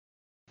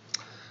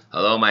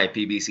Hello, my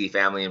PBC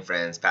family and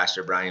friends.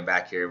 Pastor Brian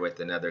back here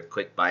with another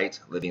quick bite,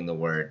 living the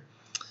Word.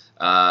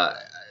 Uh,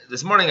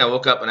 this morning I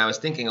woke up and I was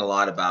thinking a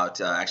lot about,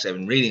 actually I've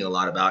been reading a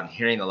lot about and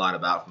hearing a lot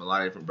about from a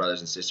lot of different brothers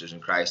and sisters in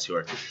Christ who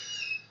are,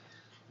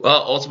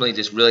 well, ultimately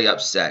just really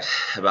upset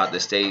about the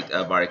state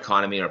of our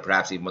economy, or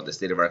perhaps even what the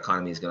state of our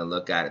economy is going to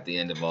look at the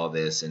end of all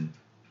this and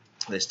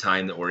this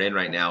time that we're in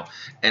right now.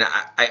 And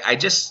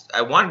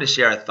I wanted to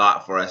share a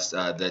thought for us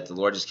that the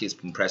Lord just keeps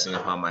impressing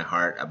upon my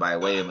heart by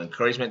way of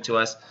encouragement to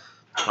us,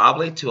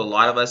 probably to a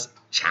lot of us,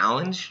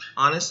 challenge,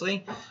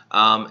 honestly.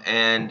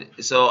 And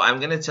so I'm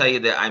going to tell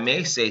you that I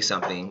may say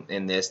something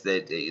in this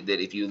that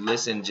if you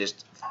listen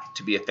just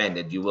to be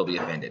offended, you will be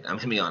offended. I'm going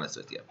to be honest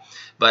with you.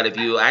 But if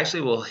you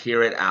actually will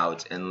hear it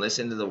out and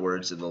listen to the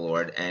words of the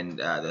Lord and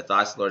the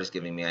thoughts the Lord is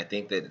giving me, I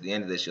think that at the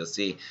end of this you'll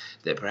see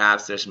that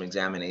perhaps there's some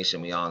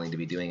examination we all need to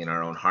be doing in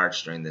our own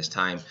hearts during this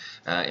time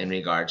in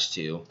regards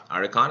to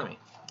our economy.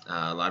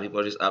 A lot of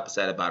people are just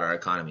upset about our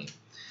economy.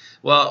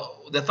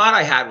 Well, the thought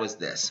I had was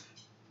this.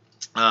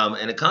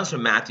 And it comes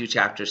from Matthew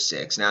chapter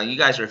 6. Now, you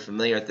guys are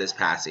familiar with this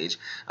passage,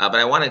 but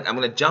I'm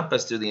going to jump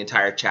us through the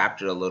entire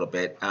chapter a little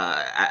bit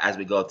as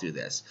we go through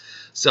this.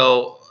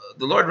 So,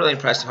 the Lord really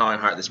impressed upon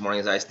my heart this morning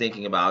as I was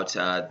thinking about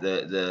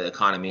the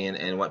economy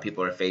and what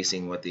people are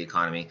facing with the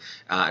economy.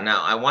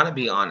 Now, I want to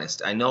be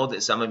honest. I know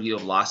that some of you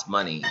have lost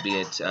money, be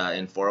it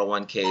in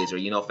 401ks, or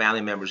you know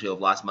family members who have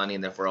lost money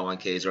in their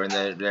 401ks, or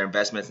in their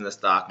investments in the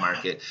stock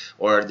market,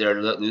 or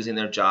they're losing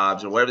their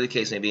jobs, or whatever the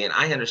case may be. And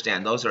I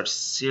understand those are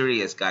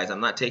serious, guys. I'm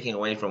not taking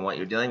away from what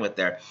you're dealing with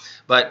there.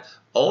 But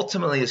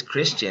ultimately, as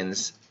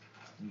Christians,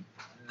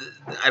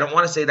 I don't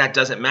want to say that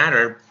doesn't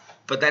matter,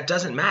 but that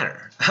doesn't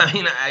matter. I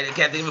mean, I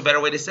can't think of a better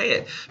way to say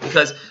it.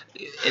 Because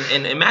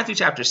in Matthew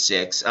chapter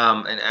 6,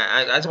 and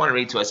I just want to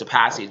read to us a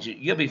passage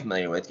you'll be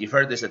familiar with. You've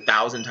heard this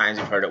 1,000 times.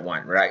 You've heard it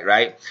once,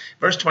 right?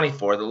 Verse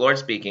 24, the Lord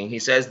speaking, he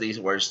says these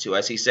words to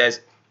us. He says,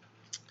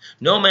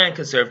 "No man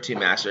can serve two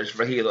masters,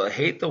 for he will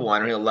hate the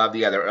one or he will love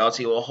the other, or else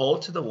he will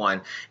hold to the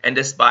one and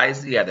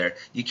despise the other.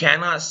 You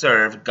cannot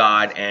serve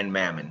God and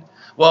mammon."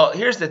 Well,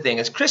 here's the thing.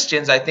 As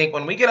Christians, I think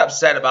when we get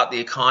upset about the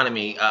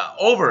economy,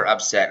 over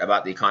upset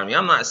about the economy,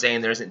 I'm not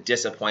saying there isn't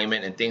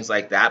disappointment and things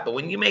like that, but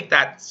when you make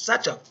that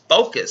such a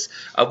focus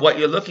of what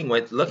you're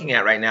looking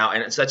at right now,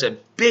 and it's such a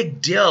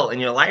big deal in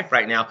your life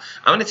right now,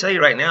 I'm going to tell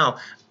you right now,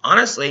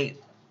 honestly,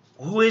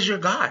 who is your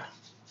God?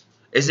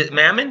 Is it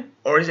mammon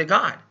or is it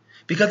God?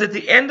 Because at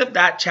the end of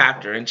that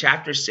chapter, in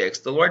chapter 6,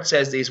 the Lord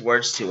says these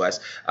words to us,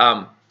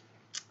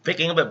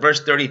 picking up at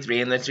verse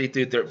 33, and let's read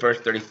through verse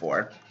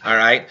 34. All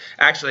right?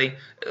 Actually,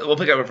 we'll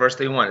pick up at verse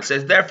 31. It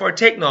says, "Therefore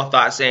take no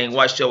thought, saying,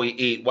 what shall we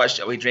eat? What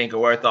shall we drink? Or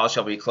wherewithal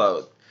shall we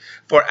clothe?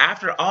 For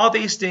after all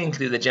these things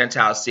do the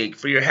Gentiles seek.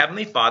 For your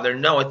heavenly Father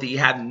knoweth that ye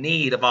have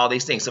need of all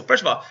these things." So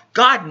first of all,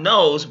 God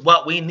knows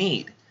what we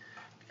need.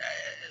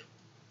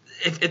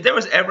 If there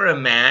was ever a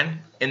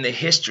man in the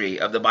history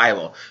of the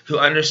Bible who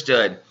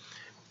understood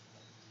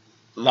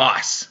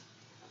loss,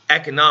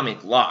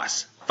 economic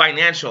loss,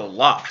 financial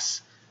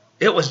loss,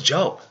 it was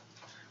Job.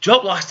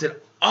 Job lost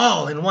it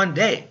all in one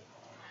day.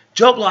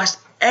 Job lost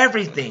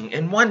everything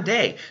in one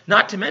day,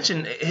 not to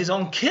mention his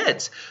own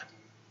kids.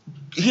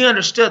 He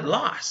understood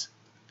loss.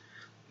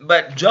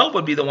 But Job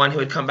would be the one who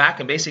would come back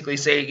and basically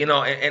say, you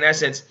know, in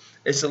essence,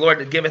 it's the Lord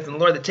that giveth and the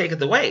Lord that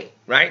taketh away,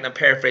 right? And I'm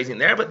paraphrasing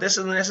there, but this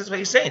is in essence what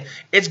he's saying.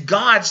 It's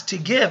God's to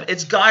give.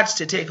 It's God's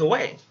to take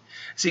away.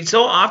 See,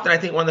 so often I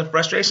think one of the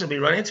frustrations we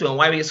run into and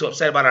why we get so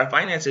upset about our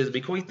finances is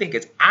because we think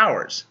it's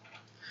ours.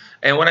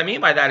 And what I mean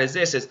by that is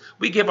this, is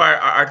we give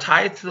our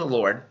tithe to the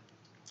Lord,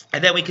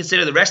 and then we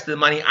consider the rest of the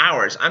money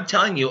ours. I'm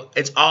telling you,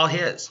 it's all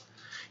his.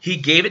 He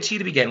gave it to you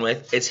to begin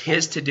with. It's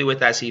his to do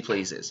with as he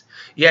pleases.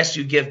 Yes,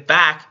 you give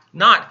back,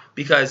 not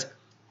because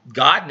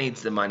God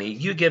needs the money.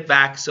 You give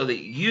back so that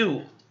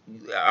you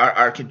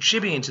are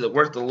contributing to the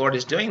work the Lord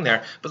is doing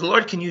there. But the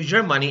Lord can use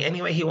your money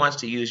any way he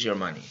wants to use your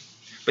money.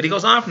 But he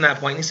goes on from that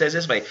point, and he says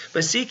this way,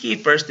 "But seek ye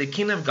first the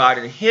kingdom of God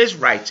and his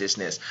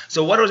righteousness."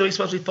 So what are we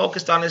supposed to be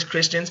focused on as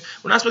Christians?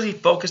 We're not supposed to be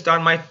focused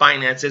on my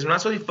finances. We're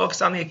not supposed to be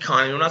focused on the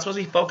economy. We're not supposed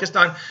to be focused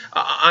on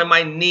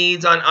my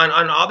needs, on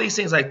all these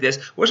things like this.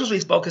 We're supposed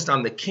to be focused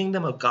on the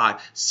kingdom of God,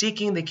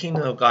 seeking the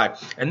kingdom of God.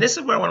 And this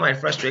is where one of my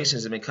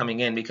frustrations have been coming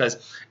in, because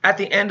at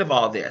the end of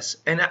all this,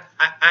 and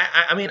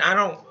I mean,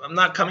 I'm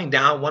not coming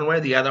down one way or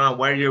the other on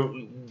where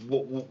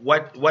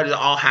what is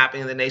all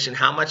happening in the nation,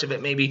 how much of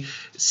it may be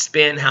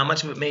spin, how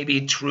much of it may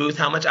be truth,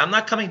 how much. I'm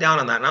not coming down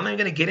on that, and I'm not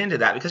even going to get into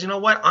that, because you know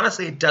what?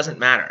 Honestly, it doesn't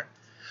matter.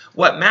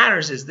 What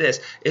matters is this,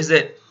 is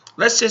that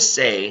let's just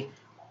say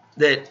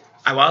that,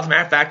 well, as a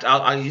matter of fact,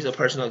 I'll use a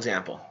personal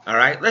example. All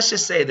right, let's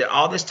just say that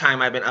all this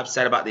time I've been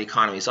upset about the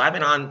economy. So I've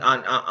been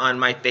on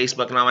my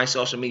Facebook and on my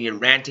social media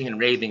ranting and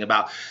raving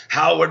about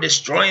how we're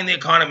destroying the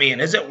economy,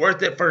 and is it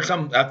worth it for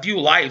a few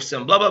lives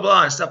and blah blah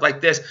blah and stuff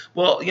like this.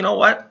 Well, you know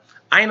what?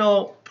 I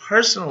know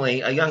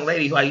personally a young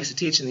lady who I used to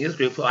teach in the youth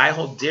group, who I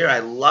hold dear. I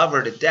love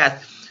her to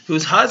death,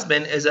 whose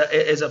husband is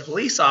a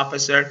police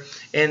officer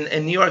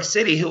in New York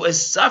City, who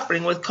is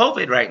suffering with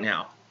COVID right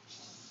now.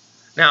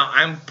 Now,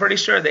 I'm pretty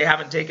sure they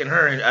haven't taken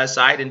her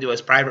aside into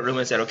his private room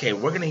and said, okay,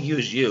 we're going to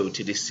use you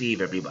to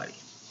deceive everybody.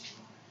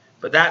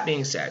 But that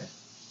being said,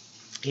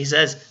 he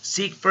says,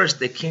 seek first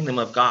the kingdom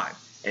of God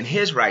and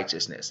his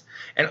righteousness,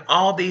 and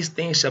all these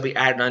things shall be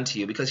added unto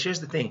you. Because here's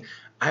the thing,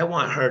 I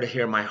want her to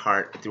hear my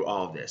heart through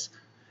all of this.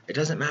 It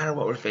doesn't matter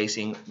what we're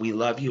facing. We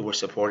love you. We're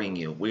supporting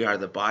you. We are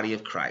the body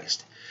of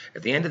Christ.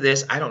 At the end of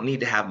this, I don't need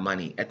to have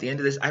money. At the end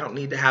of this, I don't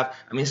need to have,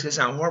 I mean, it's going to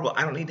sound horrible.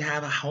 I don't need to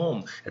have a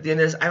home. At the end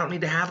of this, I don't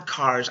need to have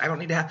cars. I don't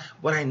need to have,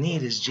 what I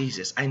need is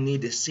Jesus. I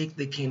need to seek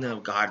the kingdom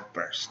of God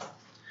first.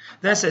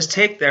 Then it says,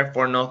 take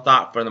therefore no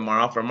thought for the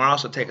morrow, for tomorrow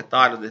shall take a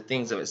thought of the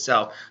things of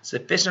itself.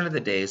 Sufficient are the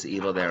days, the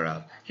evil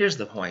thereof. Here's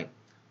the point.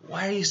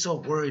 Why are you so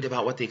worried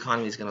about what the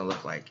economy is going to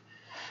look like?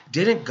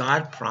 Didn't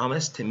God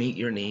promise to meet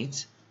your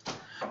needs?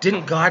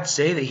 Didn't God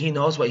say that he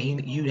knows what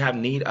you have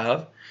need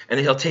of, and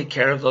that he'll take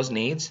care of those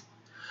needs?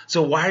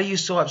 So why are you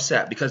so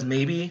upset? Because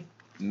maybe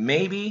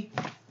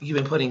you've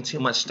been putting too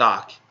much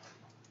stock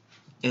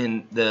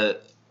in the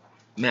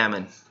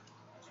mammon,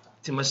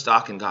 too much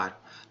stock in God,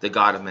 the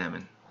God of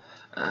mammon,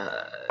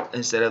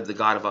 instead of the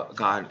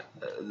the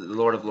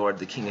Lord of Lords,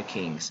 the King of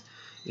Kings.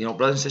 You know,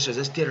 brothers and sisters,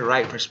 let's get a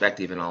right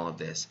perspective in all of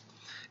this.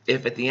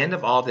 If at the end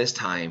of all this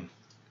time,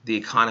 the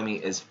economy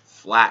is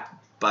flat,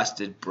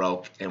 busted,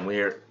 broke, and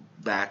we're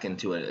back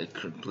into a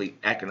complete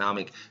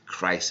economic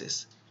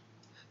crisis.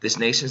 This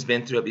nation's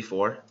been through it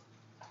before.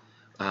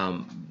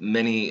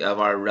 Many of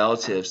our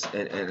relatives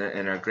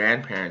and our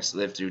grandparents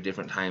lived through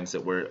different times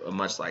that were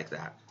much like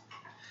that.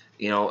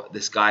 You know,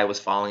 the sky was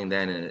falling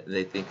then, and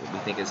we think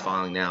it's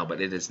falling now, but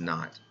it is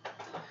not.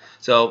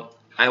 So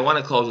I want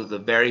to close with the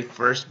very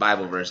first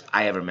Bible verse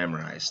I ever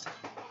memorized.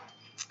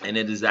 And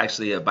it is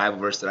actually a Bible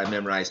verse that I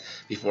memorized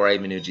before I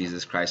even knew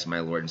Jesus Christ as my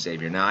Lord and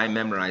Savior. Now, I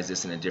memorized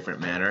this in a different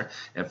manner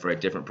and for a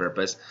different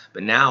purpose,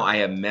 but now I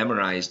have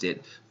memorized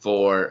it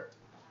for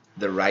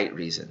the right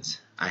reasons.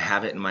 I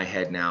have it in my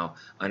head now,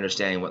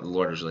 understanding what the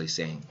Lord is really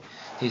saying.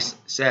 He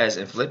says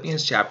in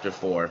Philippians chapter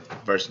 4,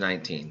 verse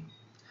 19,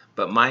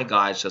 but my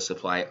God shall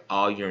supply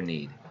all your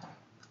need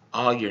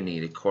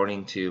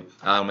according to,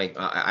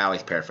 I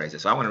always paraphrase it,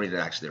 so I want to read it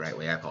actually the right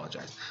way. I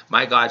apologize.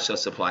 My God shall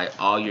supply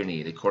all your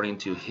need according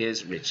to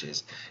his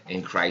riches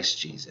in Christ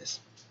Jesus.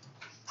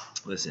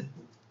 Listen,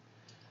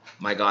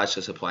 my God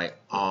shall supply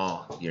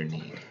all your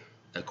need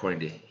according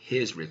to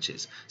his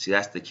riches. See,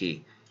 that's the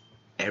key.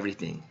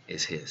 Everything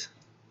is his.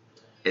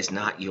 It's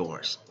not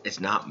yours. It's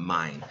not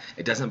mine.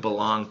 It doesn't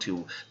belong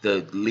to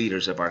the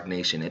leaders of our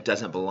nation. It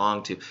doesn't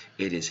belong to,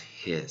 it is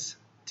his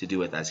to do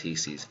with as he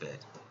sees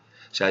fit.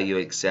 Shall you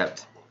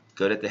accept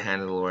good at the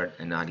hand of the Lord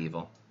and not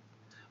evil?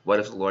 What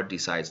if the Lord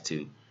decides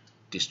to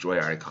destroy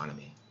our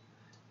economy?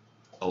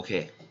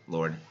 Okay,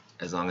 Lord,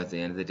 as long as at the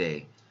end of the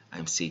day,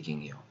 I'm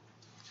seeking you.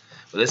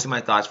 Well, this is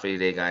my thoughts for you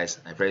today, guys.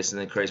 I pray this is an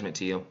encouragement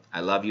to you. I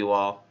love you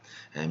all.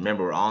 And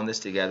remember, we're all in this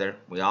together.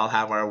 We all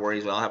have our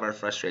worries. We all have our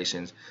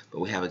frustrations.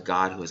 But we have a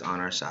God who is on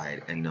our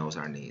side and knows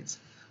our needs.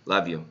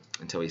 Love you.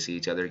 Until we see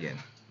each other again.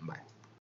 Bye.